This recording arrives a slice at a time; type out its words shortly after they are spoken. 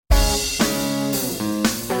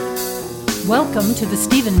Welcome to the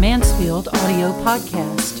Stephen Mansfield audio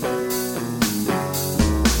podcast.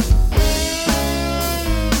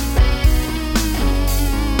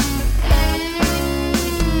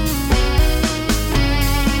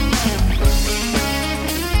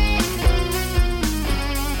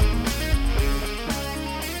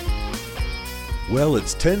 Well,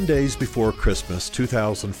 it's 10 days before Christmas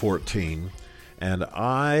 2014, and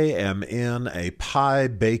I am in a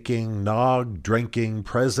pie-baking, nog-drinking,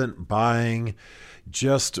 present-buying,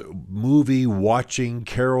 just movie-watching,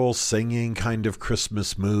 carol-singing kind of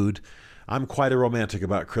Christmas mood. I'm quite a romantic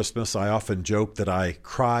about Christmas. I often joke that I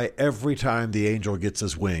cry every time the angel gets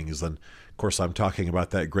his wings, and of course I'm talking about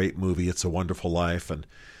that great movie, It's a Wonderful Life, and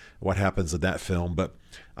what happens in that film. But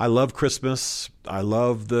I love Christmas. I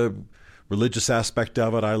love the religious aspect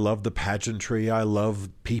of it. I love the pageantry. I love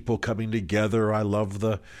people coming together. I love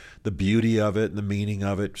the beauty of it and the meaning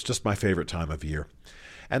of it. It's just my favorite time of year.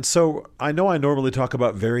 And so I know I normally talk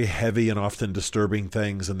about very heavy and often disturbing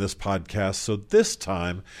things in this podcast. So this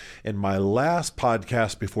time, in my last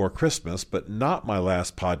podcast before Christmas, but not my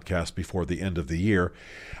last podcast before the end of the year,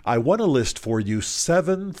 I want to list for you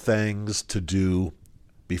 7 things to do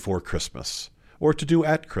before Christmas, or to do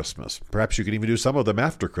at Christmas. Perhaps you can even do some of them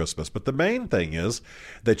after Christmas. But the main thing is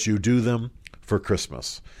that you do them for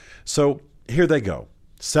Christmas. So here they go.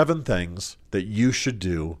 7 things that you should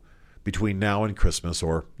do between now and Christmas,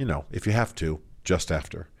 or, if you have to, just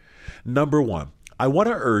after. Number 1, I want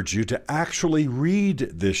to urge you to actually read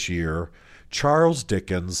this year Charles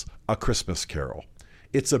Dickens' A Christmas Carol.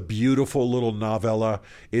 It's a beautiful little novella.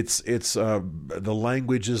 It's the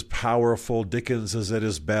language is powerful. Dickens is at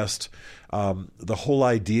his best. The whole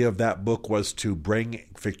idea of that book was to bring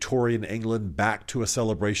Victorian England back to a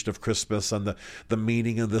celebration of Christmas and the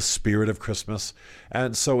meaning and the spirit of Christmas.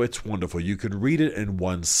 And so it's wonderful. You can read it in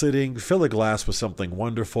one sitting, fill a glass with something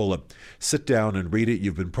wonderful, and sit down and read it.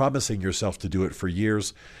 You've been promising yourself to do it for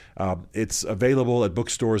years. It's available at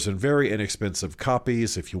bookstores in very inexpensive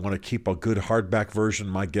copies. If you want to keep a good hardback version,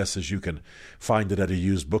 my guess is you can find it at a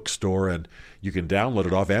used bookstore, and you can download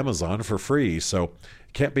it off Amazon for free. So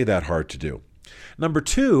it can't be that hard to do. Number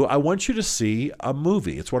 2, I want you to see a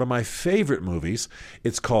movie. It's one of my favorite movies.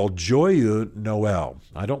 It's called Joyeux Noël.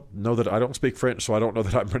 I don't speak French, so I don't know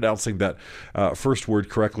that I'm pronouncing that first word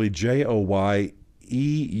correctly. Joyeux,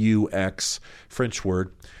 French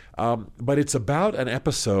word. But it's about an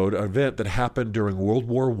event that happened during World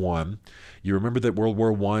War I. You remember that World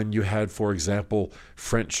War I, you had, for example,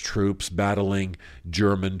 French troops battling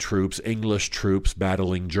German troops, English troops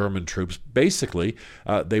battling German troops. Basically,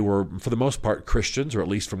 they were, for the most part, Christians, or at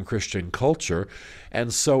least from Christian culture.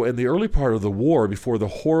 And so in the early part of the war, before the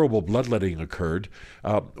horrible bloodletting occurred,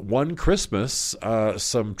 one Christmas,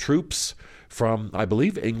 some troops from, I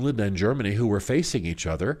believe, England and Germany, who were facing each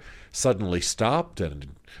other, suddenly stopped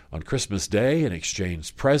and on Christmas Day and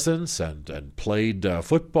exchanged presents and played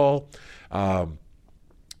football.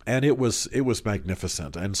 And it was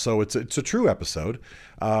magnificent. And so it's a true episode,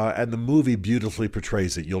 and the movie beautifully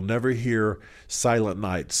portrays it. You'll never hear Silent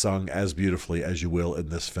Night sung as beautifully as you will in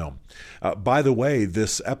this film. By the way,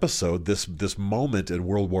 this episode, this moment in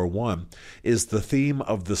World War I, is the theme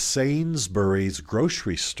of the Sainsbury's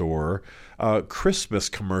grocery store Christmas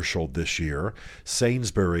commercial this year.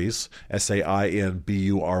 Sainsbury's, Sainbury',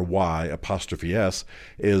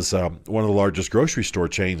 is one of the largest grocery store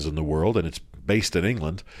chains in the world, and it's based in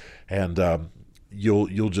England, and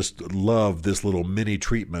you'll just love this little mini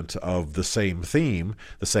treatment of the same theme,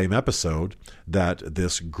 the same episode, that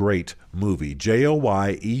this great movie, Joyeux,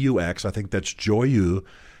 I think that's Joyeux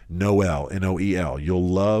Noël, Noel. You'll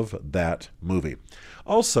love that movie.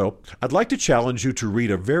 Also, I'd like to challenge you to read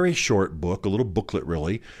a very short book, a little booklet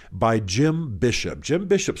really, by Jim Bishop. Jim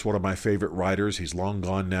Bishop's one of my favorite writers. He's long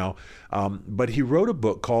gone now, but he wrote a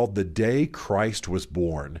book called The Day Christ Was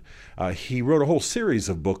Born. He wrote a whole series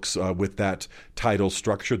of books with that title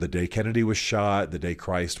structure: The Day Kennedy Was Shot, The Day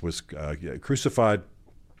Christ Was Crucified.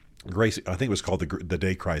 I think it was called the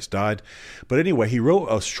Day Christ Died. But anyway, he wrote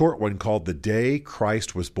a short one called The Day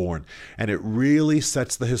Christ Was Born. And it really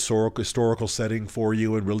sets the historical setting for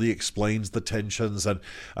you and really explains the tensions. And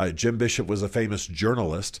Jim Bishop was a famous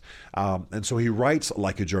journalist. And so he writes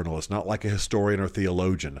like a journalist, not like a historian or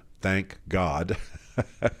theologian. Thank God.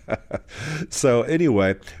 So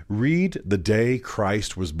anyway, read The Day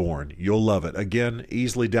Christ Was Born. You'll love it. Again,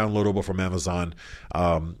 easily downloadable from Amazon,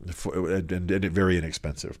 and very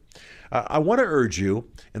inexpensive. I want to urge you,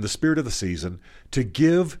 in the spirit of the season, to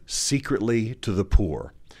give secretly to the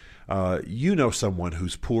poor. You know someone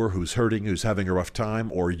who's poor, who's hurting, who's having a rough time,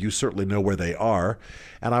 or you certainly know where they are.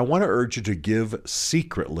 And I want to urge you to give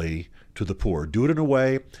secretly to the poor. Do it in a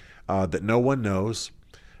way that no one knows.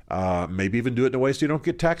 Maybe even do it in a way so you don't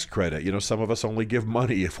get tax credit. You know, some of us only give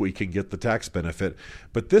money if we can get the tax benefit.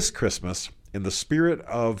 But this Christmas, in the spirit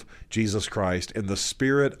of Jesus Christ, in the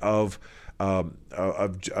spirit of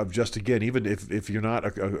just, again, even if you're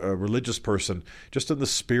not a religious person, just in the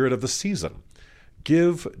spirit of the season,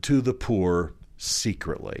 give to the poor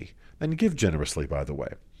secretly, and give generously, by the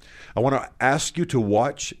way. I want to ask you to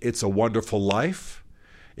watch It's a Wonderful Life.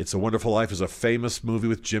 It's a Wonderful Life is a famous movie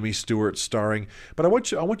with Jimmy Stewart starring, but I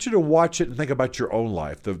want you to watch it and think about your own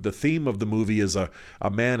life. The theme of the movie is a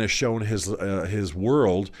man is shown his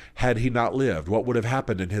world had he not lived. What would have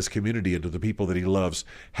happened in his community and to the people that he loves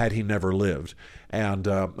had he never lived? And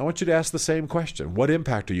I want you to ask the same question. What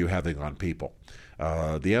impact are you having on people?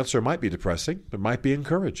 The answer might be depressing. It might be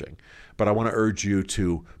encouraging. But I want to urge you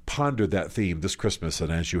to ponder that theme this Christmas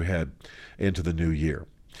and as you head into the new year.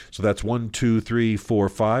 So that's 1, 2, 3, 4,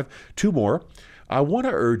 5. 2 more. I want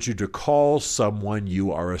to urge you to call someone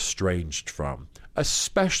you are estranged from,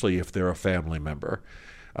 especially if they're a family member.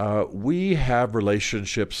 We have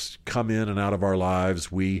relationships come in and out of our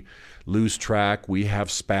lives. We lose track. We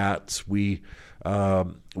have spats. We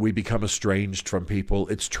become estranged from people.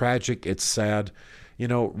 It's tragic. It's sad. You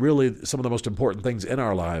know, really, some of the most important things in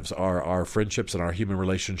our lives are our friendships and our human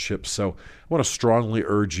relationships. So I want to strongly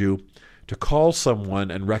urge you to call someone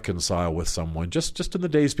and reconcile with someone just in the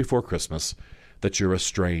days before Christmas that you're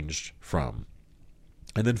estranged from.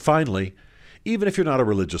 And then finally, even if you're not a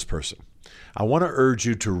religious person, I want to urge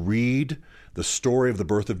you to read the story of the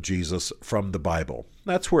birth of Jesus from the Bible.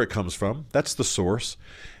 That's where it comes from. That's the source.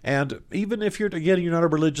 And even if you're not a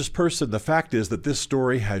religious person, the fact is that this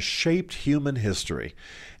story has shaped human history,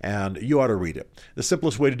 and you ought to read it. The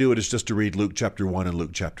simplest way to do it is just to read Luke chapter 1 and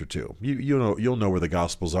Luke chapter 2. You'll know where the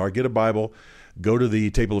Gospels are. Get a Bible, go to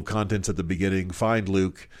the table of contents at the beginning, find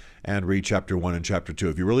Luke, and read chapter 1 and chapter 2.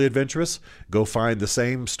 If you're really adventurous, go find the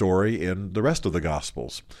same story in the rest of the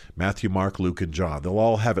Gospels, Matthew, Mark, Luke, and John. They'll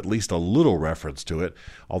all have at least a little reference to it,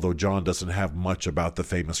 although John doesn't have much about the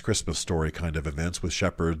famous Christmas story kind of events with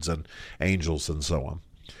shepherds and angels and so on.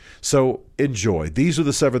 So enjoy. These are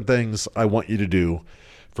the 7 things I want you to do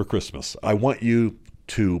for Christmas. I want you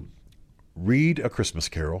to read A Christmas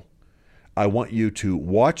Carol. I want you to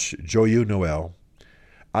watch Joyeux Noel.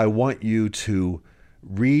 I want you to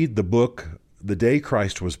read the book, The Day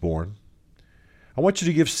Christ Was Born. I want you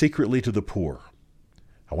to give secretly to the poor.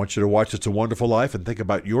 I want you to watch It's a Wonderful Life and think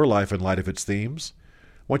about your life in light of its themes.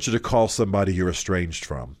 I want you to call somebody you're estranged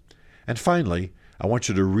from. And finally, I want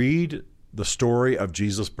you to read the story of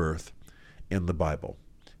Jesus' birth in the Bible.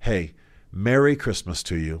 Hey, Merry Christmas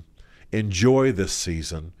to you. Enjoy this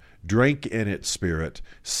season. Drink in its spirit.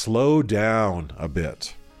 Slow down a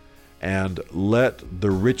bit. And let the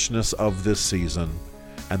richness of this season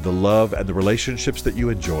and the love and the relationships that you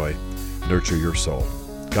enjoy nurture your soul.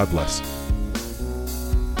 God bless.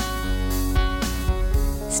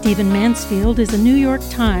 Stephen Mansfield is a New York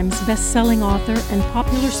Times best-selling author and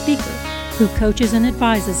popular speaker who coaches and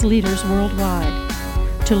advises leaders worldwide.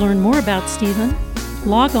 To learn more about Stephen,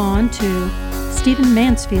 log on to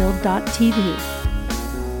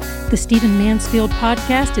stephenmansfield.tv. The Stephen Mansfield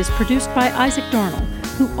podcast is produced by Isaac Darnell,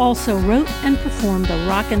 who also wrote and performed the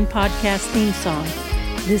Rockin' Podcast theme song.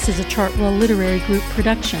 This is a Chartwell Literary Group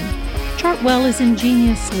production. Chartwell is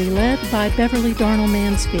ingeniously led by Beverly Darnell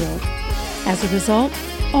Mansfield. As a result,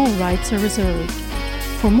 all rights are reserved.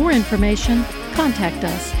 For more information, contact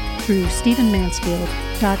us through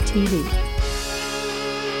stephenmansfield.tv.